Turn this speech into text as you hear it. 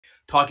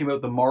talking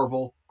about the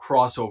Marvel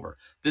crossover.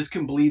 This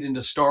can bleed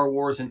into Star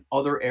Wars and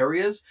other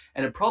areas,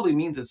 and it probably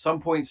means at some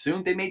point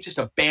soon they may just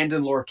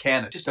abandon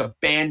Lorcana. Just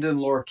abandon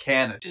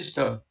Lorcana. Just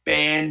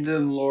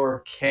abandon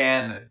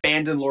Lorcana.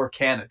 Abandon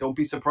Lorcana. Don't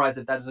be surprised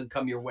if that doesn't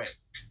come your way.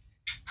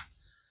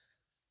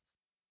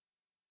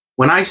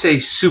 When I say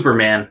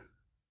Superman,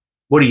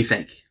 what do you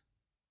think?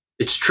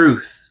 It's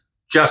truth,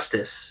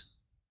 justice,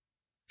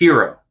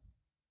 hero.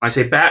 When I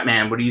say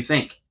Batman, what do you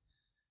think?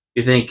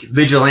 You think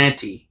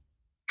vigilante,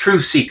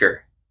 truth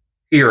seeker,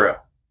 hero.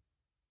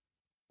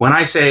 When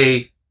I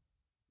say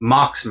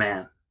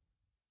Moxman,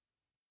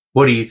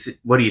 what do you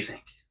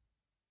think?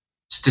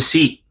 It's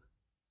deceit.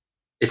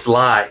 It's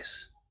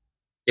lies.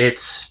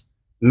 It's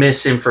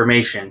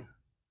misinformation.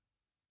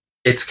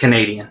 It's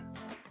Canadian.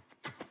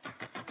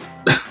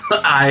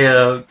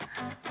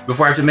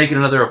 Before I have to make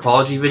another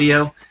apology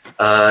video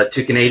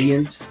to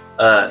Canadians,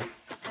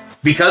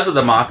 because of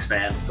the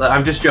Moxman,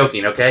 I'm just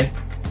joking, okay?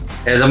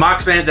 And the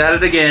Moxman's at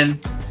it again,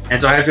 and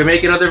so I have to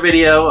make another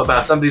video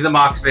about something the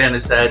Moxman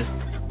has said.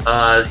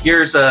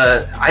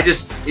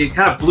 It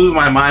kind of blew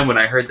my mind when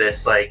I heard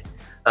this. Like,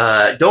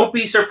 don't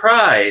be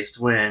surprised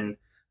when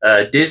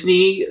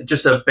Disney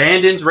just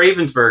abandons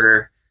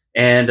Ravensburger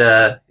and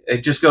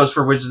it just goes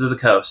for Wizards of the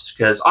Coast,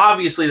 because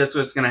obviously that's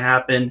what's going to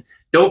happen.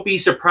 Don't be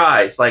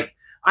surprised. Like,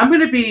 I'm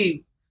going to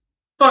be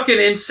fucking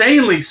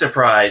insanely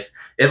surprised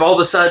if all of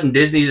a sudden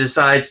Disney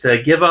decides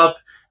to give up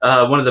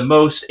one of the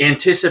most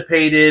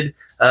anticipated,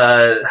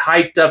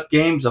 hyped up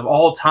games of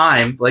all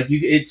time. Like,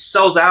 it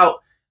sells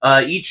out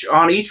on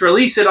each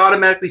release. It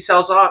automatically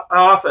sells off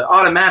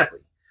automatically.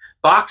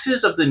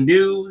 Boxes of the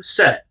new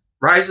set,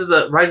 Rise of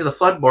the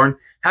Floodborn,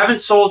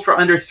 haven't sold for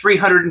under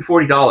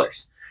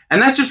 $340.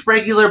 And that's just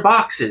regular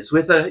boxes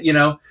with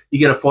you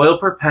get a foil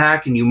per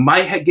pack, and you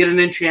might get an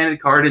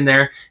enchanted card in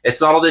there. It's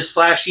not all this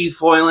flashy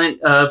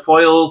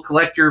foil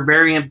collector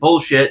variant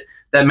bullshit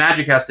that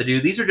Magic has to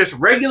do. These are just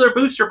regular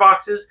booster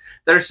boxes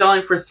that are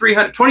selling for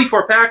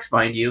 24 packs,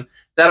 mind you,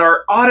 that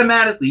are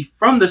automatically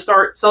from the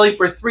start selling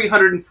for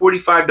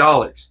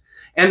 $345.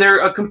 And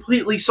they're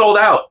completely sold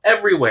out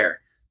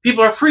everywhere.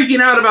 People are freaking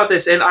out about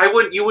this, and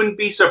you wouldn't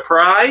be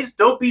surprised.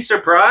 Don't be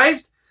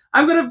surprised.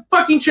 I'm gonna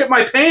fucking shit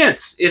my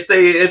pants if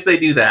they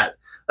do that.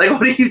 Like,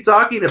 what are you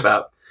talking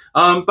about?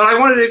 But I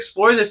wanted to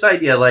explore this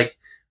idea, like,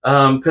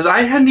 because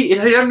it hadn't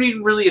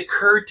even really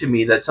occurred to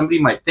me that somebody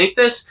might think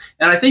this,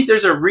 and I think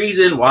there's a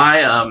reason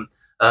why.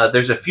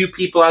 There's a few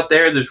people out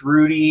there. There's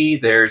Rudy.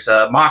 There's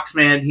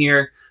Moxman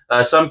here.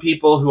 Some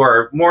people who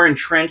are more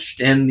entrenched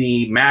in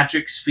the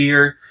Magic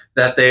sphere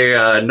that they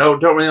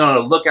don't really want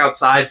to look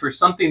outside for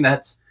something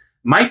that's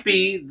might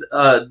be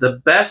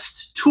the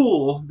best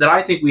tool that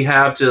I think we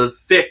have to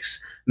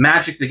fix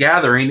Magic the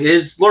Gathering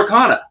is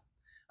Lorcana,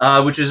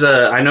 which is,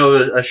 I know,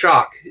 a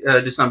shock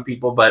to some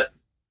people, but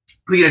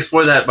we can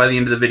explore that by the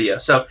end of the video.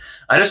 So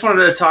I just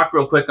wanted to talk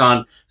real quick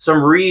on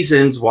some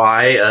reasons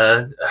why,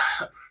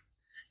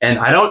 and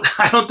I don't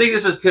think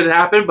this could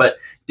happen, but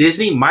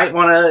Disney might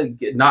want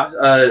to not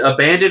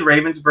abandon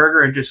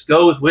Ravensburger and just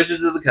go with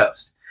Wizards of the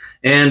Coast.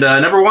 And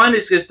number one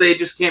is because they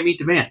just can't meet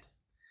demand.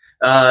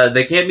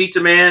 They can't meet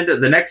demand.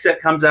 The next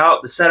set comes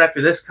out. The set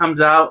after this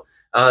comes out.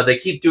 They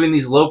keep doing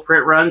these low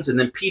print runs, and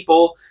then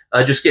people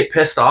just get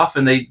pissed off,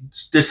 and they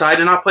decide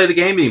to not play the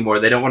game anymore.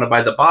 They don't want to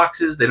buy the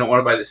boxes. They don't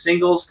want to buy the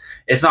singles.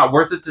 It's not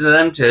worth it to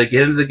them to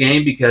get into the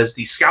game because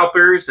the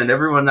scalpers and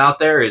everyone out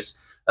there is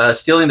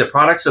stealing the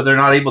product, so they're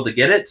not able to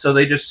get it. So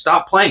they just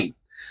stop playing.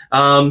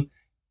 And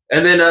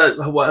then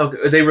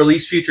they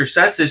release future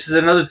sets. This is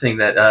another thing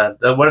that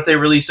what if they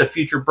release a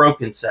future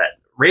broken set?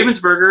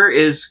 Ravensburger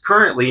is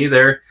currently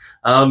they're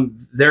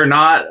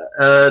not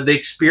the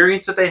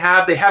experience that they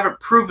haven't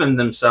proven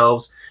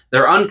themselves.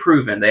 They're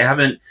unproven. They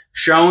haven't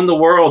shown the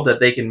world that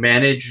they can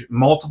manage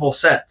multiple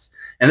sets.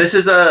 And this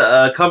is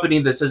a company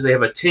that says they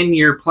have a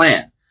 10-year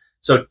plan.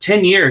 So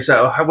 10 years,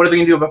 what are they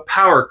going to do about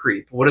power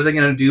creep? What are they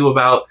going to do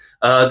about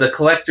the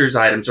collector's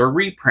items or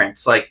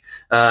reprints? Like,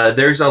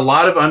 there's a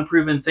lot of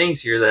unproven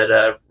things here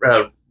that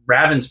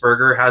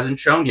Ravensburger hasn't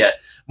shown yet.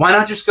 Why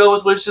not just go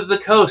with Wizards of the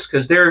Coast?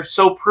 Because they're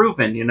so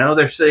proven, you know.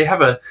 They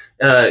have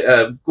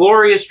a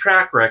glorious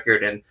track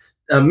record and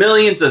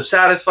millions of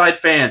satisfied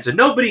fans, and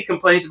nobody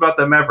complains about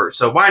them ever.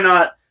 So why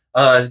not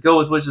go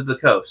with Wizards of the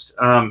Coast?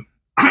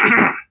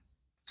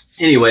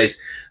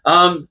 Anyways,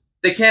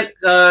 they can't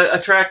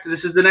attract.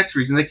 This is the next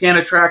reason they can't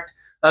attract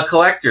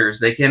collectors.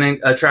 They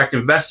can't attract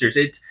investors.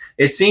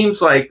 It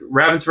seems like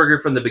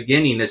Ravensburger from the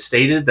beginning has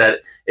stated that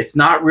it's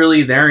not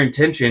really their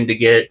intention to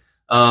get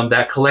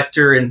that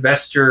collector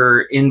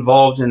investor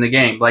involved in the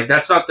game. Like,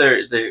 that's not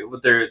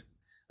the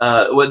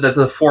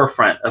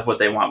forefront of what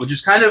they want, which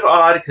is kind of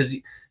odd because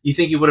you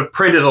think you would have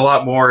printed a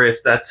lot more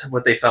if that's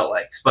what they felt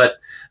like. But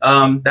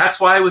that's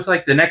why with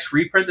like the next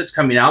reprint that's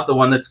coming out, the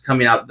one that's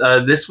coming out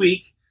this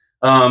week,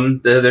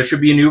 there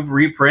should be a new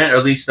reprint, or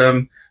at least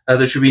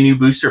there should be new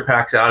booster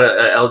packs out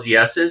at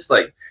LGSs.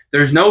 Like,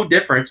 there's no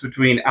difference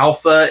between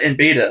alpha and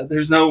beta.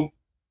 There's no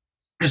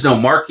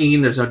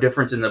marking. There's no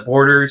difference in the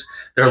borders.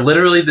 They're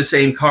literally the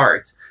same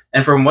cards.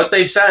 And from what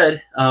they've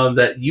said,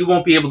 that you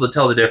won't be able to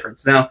tell the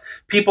difference. Now,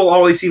 people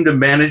always seem to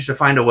manage to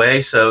find a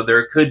way, so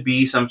there could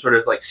be some sort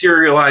of like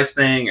serialized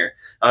thing,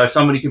 or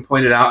somebody can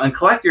point it out. And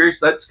collectors,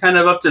 that's kind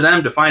of up to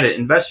them to find it.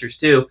 Investors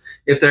too,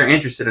 if they're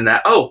interested in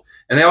that. Oh,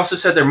 and they also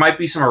said there might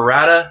be some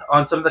errata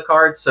on some of the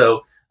cards,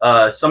 so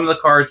some of the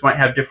cards might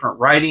have different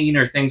writing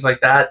or things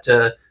like that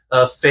to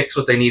fix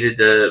what they needed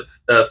to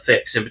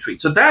fix in between.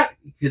 So that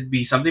could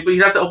be something, but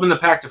you'd have to open the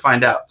pack to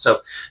find out. So,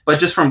 but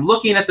just from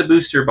looking at the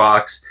booster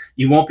box,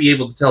 you won't be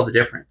able to tell the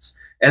difference.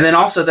 And then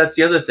also, that's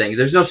the other thing.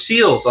 There's no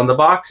seals on the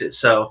boxes.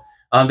 So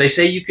they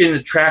say you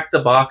can track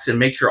the box and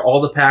make sure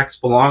all the packs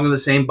belong in the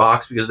same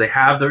box because they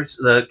have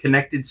the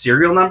connected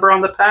serial number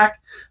on the pack.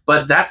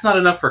 But that's not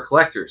enough for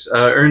collectors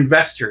or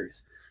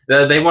investors.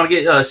 They want to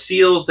get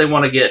seals. They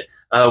want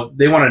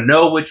to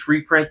know which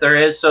reprint there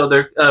is. So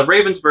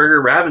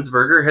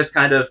Ravensburger has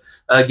kind of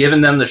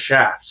given them the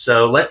shaft.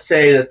 So let's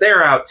say that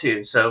they're out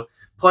too. So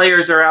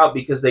players are out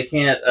because they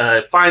can't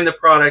find the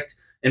product.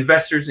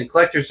 Investors and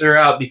collectors are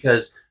out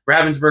because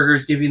Ravensburger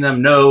is giving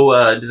them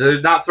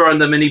they're not throwing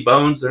them any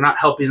bones. They're not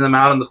helping them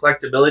out on the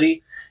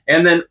collectability.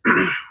 And then,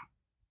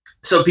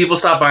 so people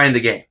stop buying the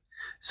game.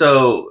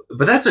 So,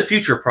 but that's a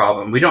future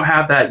problem. We don't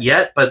have that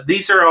yet, but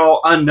these are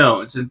all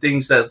unknowns and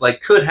things that like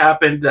could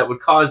happen that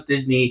would cause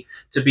Disney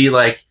to be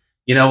like,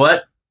 you know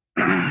what?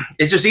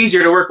 It's just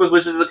easier to work with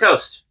Wizards of the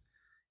Coast.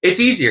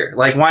 It's easier.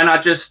 Like, why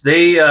not just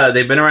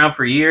they've been around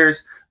for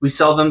years. We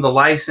sell them the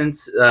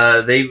license.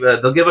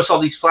 They'll give us all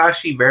these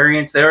flashy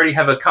variants. They already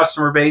have a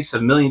customer base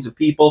of millions of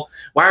people.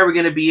 Why are we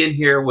going to be in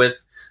here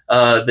with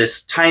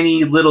this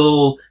tiny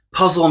little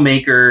puzzle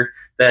maker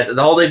that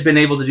all they've been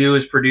able to do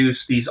is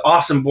produce these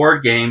awesome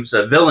board games?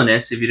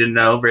 Villainous, if you didn't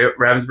know,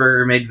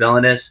 Ravensburger made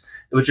Villainous,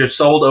 which have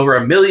sold over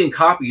 1 million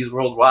copies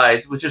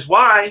worldwide, which is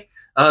why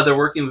they're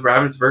working with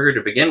Ravensburger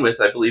to begin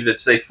with. I believe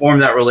they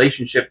formed that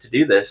relationship to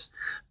do this.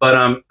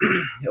 But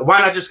why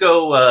not just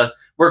go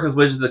work with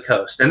Wizards of the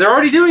Coast? And they're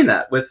already doing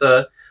that with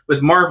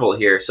Marvel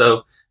here.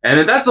 So,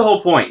 and that's the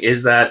whole point,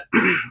 is that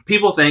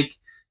people think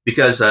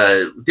because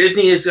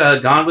Disney has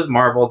gone with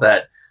Marvel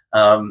that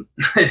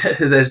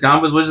has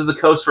gone with Wizards of the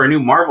Coast for a new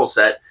Marvel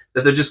set,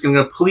 that they're just going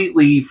to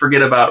completely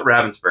forget about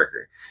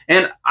Ravensburger.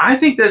 And I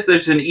think that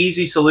there's an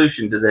easy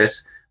solution to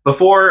this.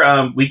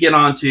 Before we get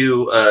on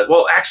to,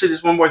 well, actually,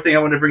 there's one more thing I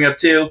want to bring up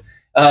too,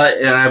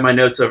 and I have my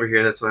notes over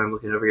here. That's why I'm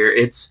looking over here.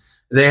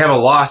 They have a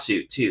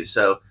lawsuit too,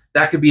 so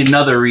that could be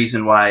another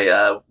reason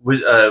why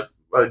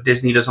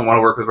Disney doesn't want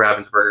to work with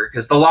Ravensburger,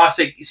 because the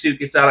lawsuit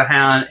gets out of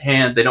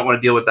hand. They don't want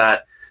to deal with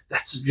that.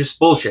 That's just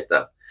bullshit,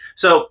 though.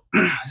 So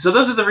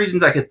those are the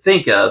reasons I could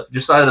think of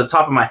just out of the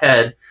top of my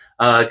head,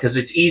 because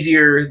it's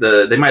easier.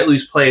 They might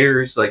lose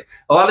players. Like,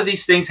 a lot of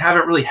these things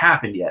haven't really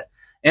happened yet.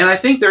 And I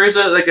think there is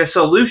a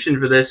solution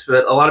for this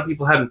that a lot of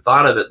people haven't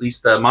thought of, at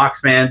least the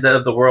Mox fans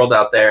of the world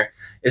out there,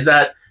 is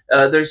that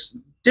there's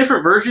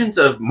different versions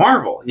of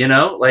Marvel, and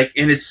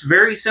it's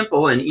very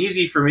simple and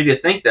easy for me to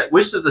think that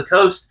Wizards of the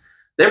Coast,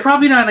 they're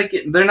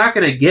not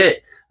going to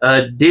get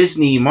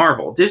Disney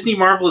Marvel. Disney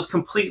Marvel is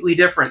completely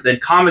different than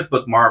comic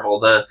book Marvel,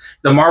 the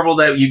Marvel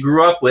that you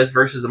grew up with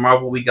versus the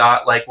Marvel we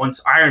got like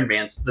once Iron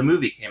Man, the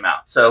movie, came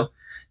out. So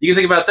you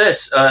can think about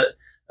this.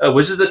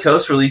 Wizards of the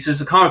Coast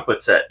releases a comic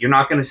book set. You're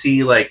not going to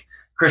see like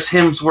Chris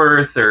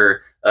Hemsworth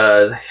or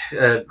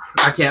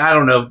I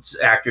don't know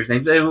actors'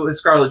 names,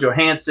 Scarlett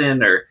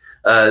Johansson or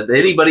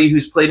anybody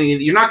who's played any.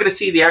 You're not going to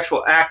see the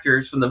actual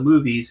actors from the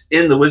movies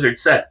in the Wizard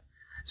set.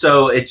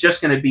 So it's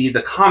just going to be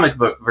the comic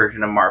book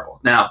version of Marvel.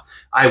 Now,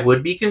 I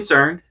would be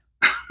concerned.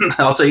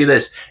 I'll tell you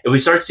this: if we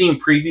start seeing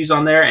previews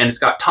on there and it's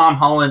got Tom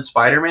Holland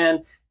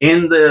Spider-Man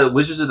in the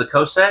Wizards of the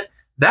Coast set,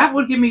 that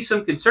would give me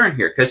some concern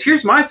here. Because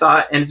here's my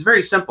thought, and it's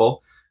very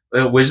simple.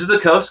 Wizards of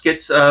the Coast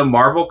gets a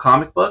Marvel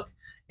comic book,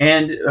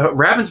 and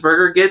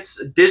Ravensburger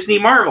gets Disney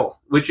Marvel,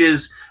 which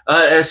is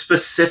a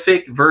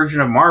specific version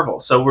of Marvel.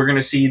 So we're going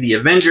to see the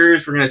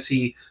Avengers, we're going to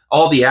see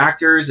all the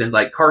actors in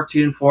like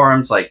cartoon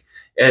forms,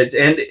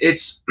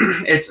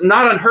 it's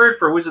not unheard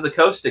for Wizards of the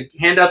Coast to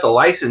hand out the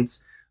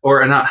license,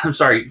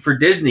 for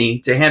Disney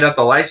to hand out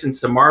the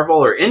license to Marvel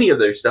or any of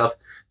their stuff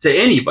to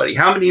anybody.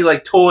 How many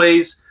like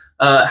toys?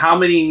 How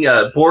many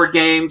board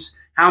games?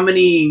 How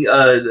many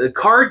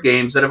card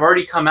games that have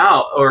already come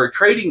out, or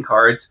trading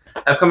cards,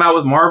 have come out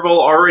with Marvel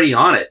already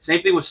on it?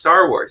 Same thing with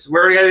Star Wars.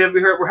 We're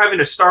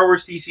having a Star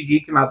Wars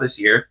TCG come out this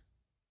year,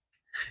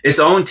 its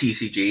own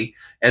TCG,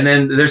 and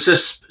then there's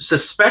this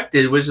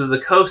suspected Wizards of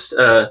the Coast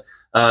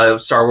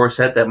Star Wars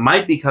set that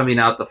might be coming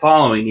out the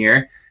following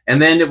year. And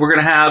then we're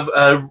going to have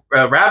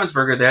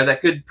Ravensburger there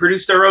that could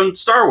produce their own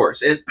Star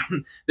Wars.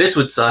 This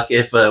would suck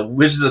if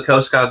Wizards of the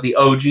Coast got the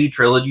OG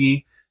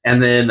trilogy,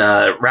 and then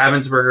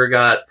Ravensburger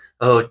got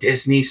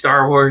Disney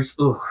Star Wars.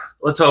 Ooh,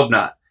 let's hope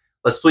not.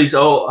 Let's please.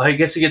 I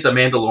guess you get the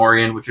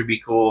Mandalorian, which would be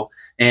cool.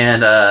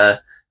 And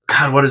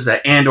God, what is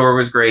that? Andor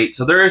was great.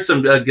 So there is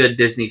some good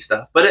Disney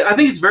stuff. But I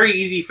think it's very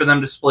easy for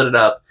them to split it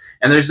up.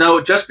 And there's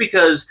just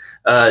because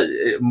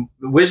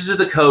Wizards of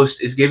the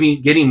Coast is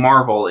getting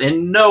Marvel,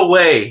 in no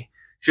way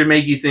should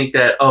make you think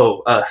that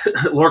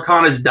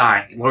Lorcana's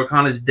dying.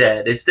 Lorcana's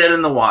dead. It's dead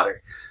in the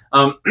water.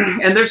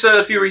 And there's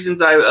a few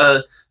reasons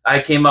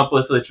I came up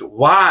with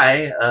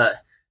why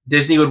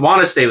Disney would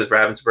want to stay with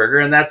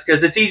Ravensburger, and that's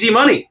because it's easy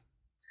money.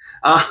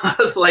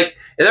 Like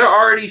they're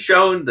already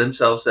shown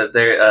themselves that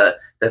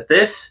that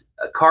this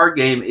card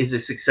game is a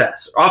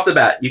success off the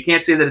bat. You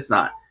can't say that it's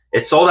not.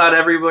 It's sold out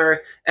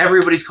everywhere.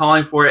 Everybody's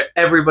calling for it.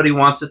 Everybody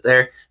wants it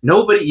there.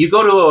 Nobody. You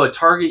go to a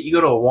Target, you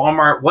go to a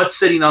Walmart. What's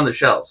sitting on the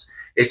shelves?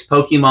 It's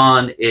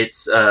Pokemon.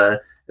 It's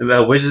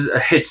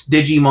it's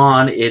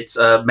Digimon. It's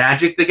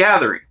Magic the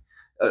Gathering.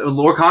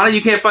 Lorcana,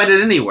 you can't find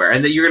it anywhere,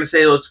 and that you're going to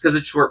say, "Oh, it's because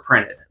it's short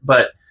printed."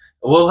 But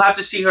we'll have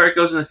to see how it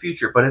goes in the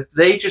future. But if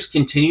they just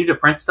continue to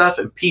print stuff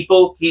and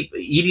people keep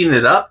eating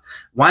it up,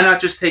 why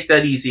not just take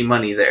that easy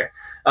money there?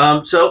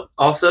 So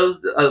also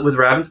with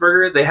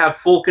Ravensburger, they have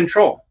full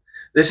control.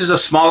 This is a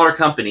smaller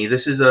company.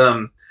 This is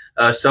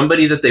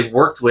somebody that they've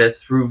worked with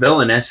through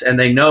Villainous, and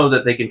they know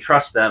that they can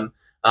trust them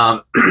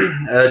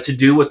to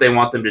do what they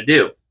want them to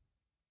do.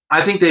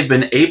 I think they've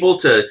been able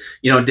to,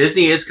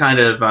 Disney is kind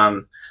of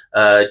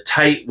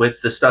tight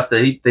with the stuff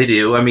that they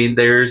do. I mean,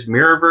 there's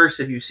Mirrorverse,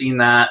 if you've seen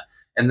that,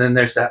 and then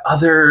there's that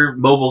other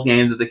mobile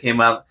game that they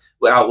came out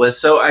with.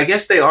 So I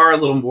guess they are a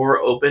little more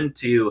open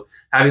to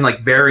having like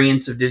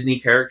variants of Disney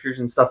characters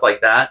and stuff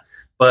like that.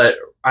 But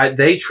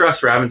they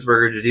trust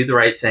Ravensburger to do the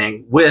right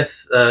thing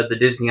with the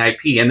Disney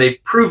IP, and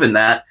they've proven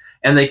that.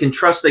 And they can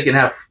trust. They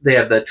have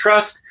the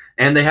trust,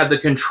 and they have the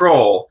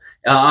control.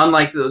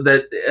 Unlike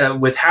that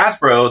with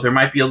Hasbro, there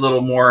might be a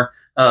little more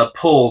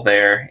pull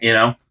there,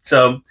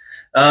 So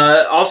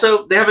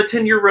also, they have a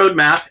 10-year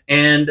roadmap,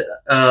 and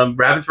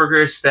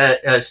Ravensburger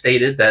has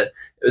stated that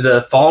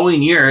the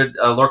following year,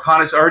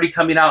 Lorcana is already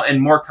coming out in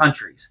more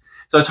countries.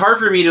 So it's hard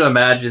for me to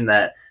imagine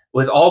that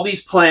with all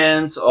these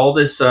plans, all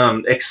this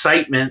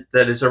excitement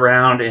that is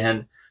around,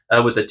 and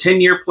with a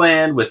 10-year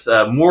plan, with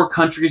more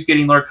countries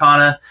getting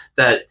Lorcana,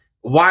 that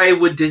why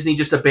would Disney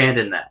just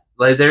abandon that?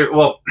 Like,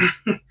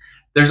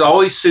 there's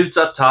always suits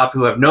up top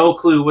who have no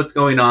clue what's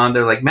going on.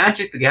 They're like,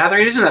 Magic the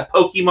Gathering, isn't that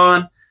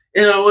Pokemon?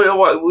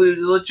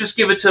 Let's just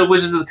give it to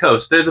Wizards of the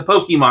Coast. They're the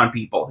Pokemon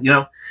people,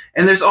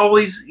 And there's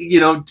always,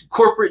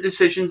 corporate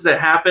decisions that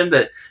happen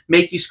that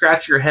make you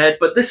scratch your head.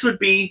 But this would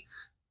be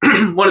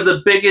one of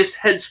the biggest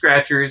head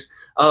scratchers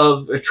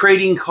of a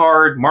trading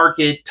card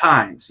market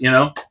times,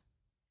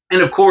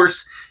 And of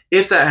course,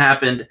 if that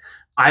happened,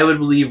 I would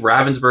believe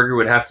Ravensburger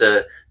would have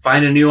to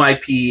find a new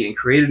IP and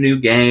create a new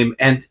game.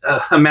 And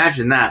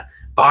imagine that.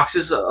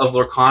 Boxes of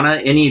Lorcana,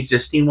 any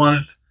existing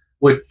one,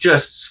 would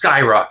just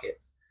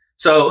skyrocket.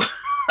 So,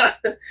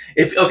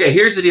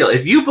 here's the deal.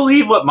 If you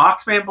believe what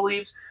Moxman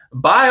believes,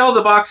 buy all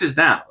the boxes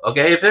now,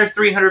 okay? If they're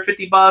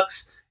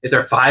 $350, if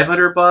they're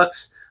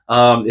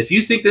 $500, if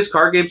you think this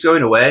card game's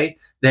going away,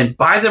 then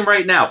buy them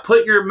right now.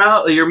 Put your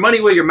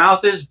money where your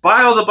mouth is.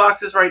 Buy all the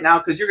boxes right now,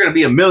 because you're going to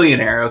be a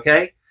millionaire,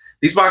 okay?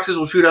 These boxes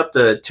will shoot up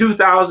to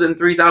 $2,000,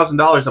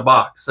 $3,000 a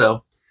box.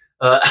 So,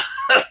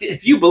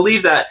 if you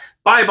believe that,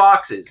 buy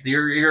boxes.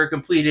 You're a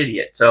complete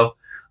idiot. So,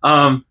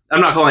 I'm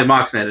not calling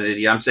Moxman an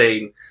idiot. I'm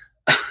saying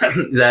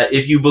that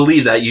if you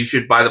believe that, you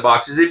should buy the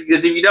boxes,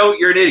 because if you don't,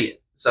 you're an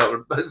idiot.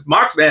 So,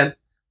 Moxman,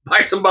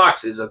 buy some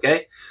boxes,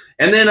 okay?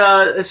 And then,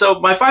 so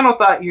my final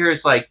thought here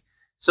is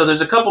so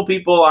there's a couple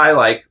people I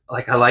like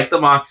I like the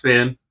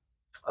Moxman.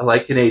 I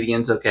like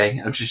Canadians, okay?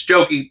 I'm just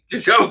joking,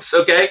 just jokes,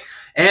 okay?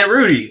 And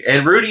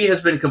Rudy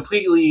has been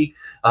completely,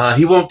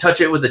 he won't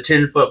touch it with a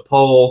 10-foot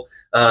pole.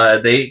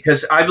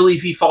 Because I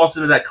believe he falls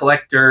into that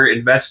collector,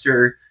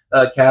 investor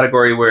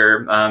category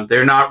where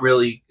they're not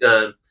really,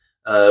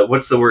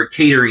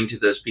 catering to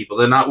those people.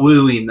 They're not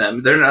wooing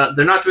them. They're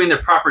not doing their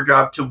proper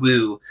job to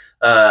woo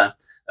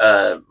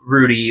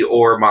Rudy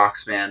or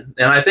Moxman.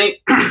 And I think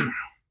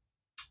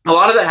a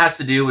lot of that has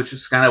to do, which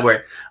is kind of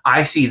where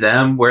I see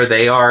them, where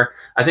they are.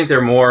 I think they're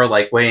more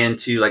way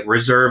into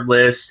reserve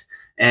list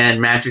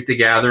and Magic the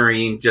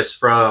Gathering, just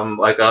from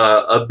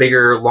a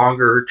bigger,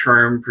 longer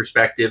term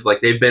perspective.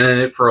 They've been in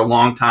it for a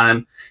long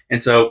time,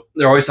 and so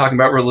they're always talking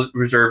about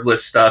reserve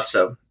list stuff.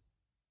 So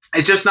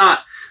it's just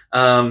not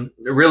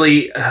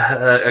really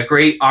a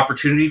great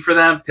opportunity for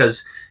them,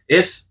 because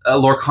if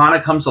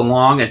Lorcana comes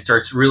along and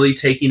starts really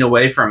taking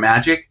away from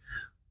Magic,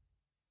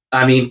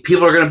 I mean,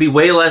 people are going to be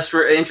way less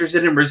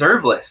interested in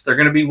reserve lists. They're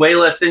going to be way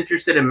less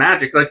interested in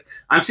Magic.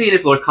 I'm saying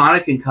if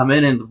Lorcana can come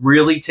in and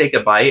really take a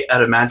bite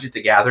out of Magic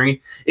the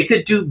Gathering, it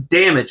could do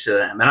damage to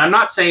them. And I'm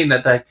not saying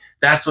that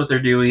that's what they're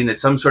doing.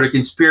 It's some sort of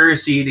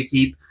conspiracy to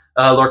keep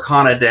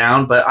Lorcana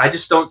down, but I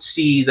just don't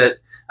see that.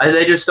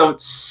 They just don't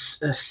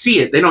see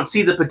it. They don't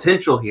see the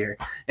potential here.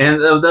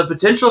 And the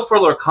potential for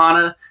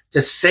Lorcana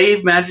to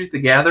save Magic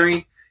the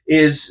Gathering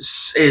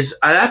is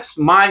that's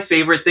my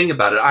favorite thing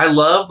about it. I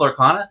love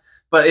Lorcana.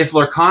 But if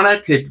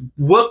Lorcana could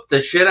whoop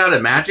the shit out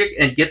of Magic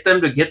and get them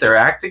to get their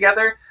act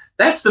together,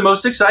 that's the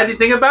most exciting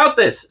thing about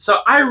this. So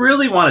I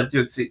really want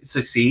it to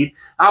succeed.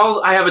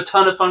 I have a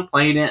ton of fun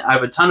playing it. I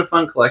have a ton of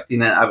fun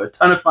collecting it. I have a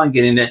ton of fun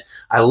getting it.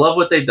 I love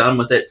what they've done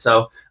with it.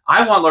 So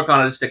I want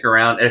Lorcana to stick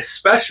around,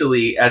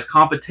 especially as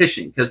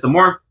competition, because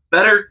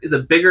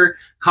the bigger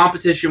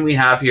competition we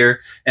have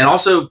here, and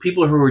also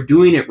people who are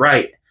doing it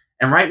right.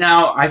 And right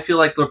now, I feel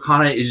like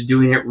Lorcana is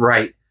doing it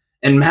right,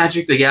 and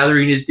Magic the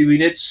Gathering is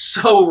doing it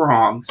so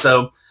wrong.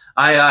 So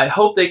I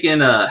hope they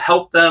can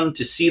help them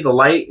to see the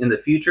light in the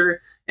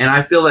future, and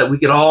I feel that we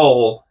could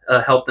all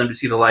help them to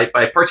see the light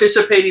by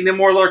participating in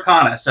more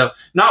Lorcana. So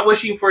not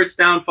wishing for its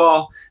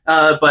downfall,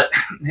 but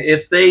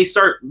if they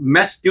start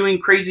doing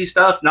crazy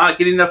stuff, not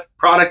getting enough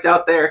product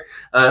out there,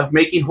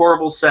 making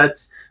horrible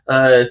sets,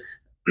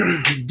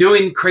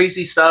 doing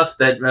crazy stuff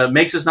that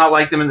makes us not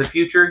like them in the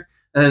future,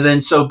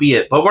 then so be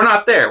it. But we're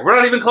not there. We're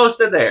not even close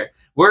to there.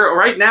 We're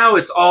right now.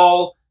 It's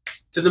all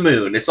to the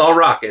moon. It's all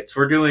rockets.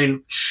 We're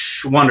doing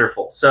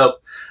wonderful. So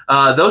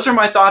those are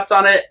my thoughts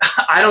on it.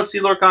 I don't see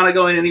Lorcana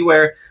going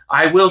anywhere.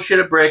 I will shit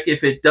a brick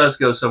if it does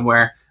go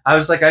somewhere. I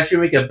was like, I should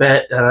make a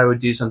bet that I would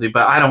do something,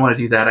 but I don't want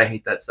to do that. I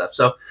hate that stuff.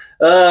 So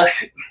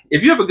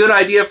if you have a good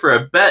idea for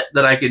a bet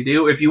that I can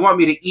do, if you want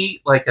me to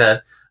eat like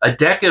a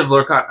deck of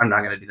Lorcana, I'm not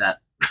going to do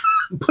that.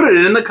 Put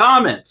it in the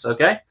comments,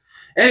 okay?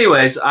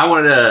 Anyways, I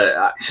wanted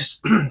to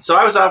so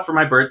I was out for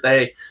my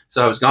birthday,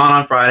 so I was gone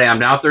on Friday. I'm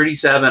now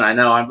 37. I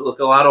know I look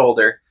a lot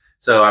older.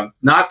 So I'm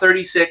not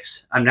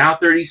 36. I'm now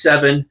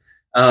 37.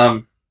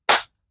 I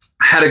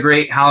had a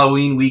great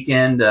Halloween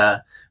weekend.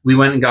 We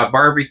went and got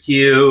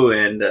barbecue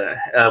and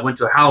went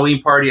to a Halloween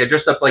party. I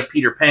dressed up like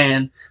Peter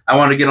Pan. I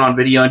wanted to get on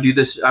video and do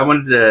this. I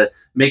wanted to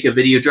make a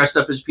video dressed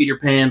up as Peter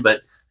Pan,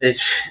 but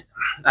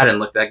I didn't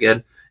look that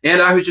good. And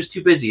I was just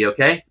too busy,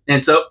 okay?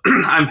 And so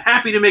I'm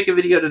happy to make a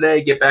video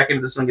today, get back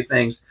into the swing of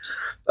things.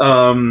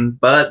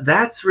 But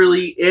that's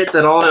really it,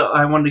 that all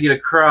I wanted to get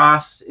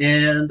across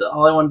and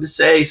all I wanted to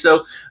say.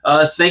 So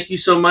thank you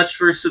so much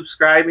for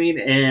subscribing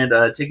and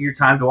taking your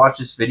time to watch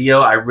this video.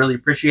 I really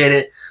appreciate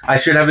it. I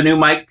should have a new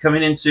mic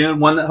coming in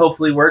soon, one that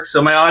hopefully works,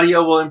 so my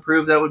audio will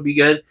improve. That would be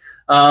good.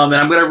 And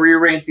I'm going to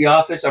rearrange the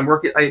office. I'm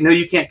working. I know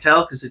you can't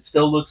tell because it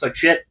still looks like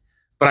shit,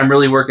 but I'm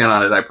really working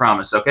on it, I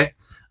promise, okay?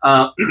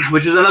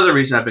 Which is another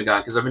reason I've been gone,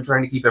 because I've been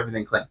trying to keep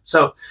everything clean.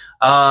 So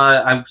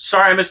I'm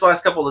sorry I missed the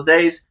last couple of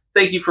days.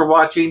 Thank you for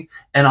watching,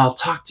 and I'll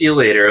talk to you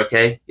later,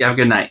 okay? You have a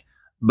good night.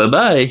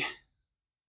 Bye-bye.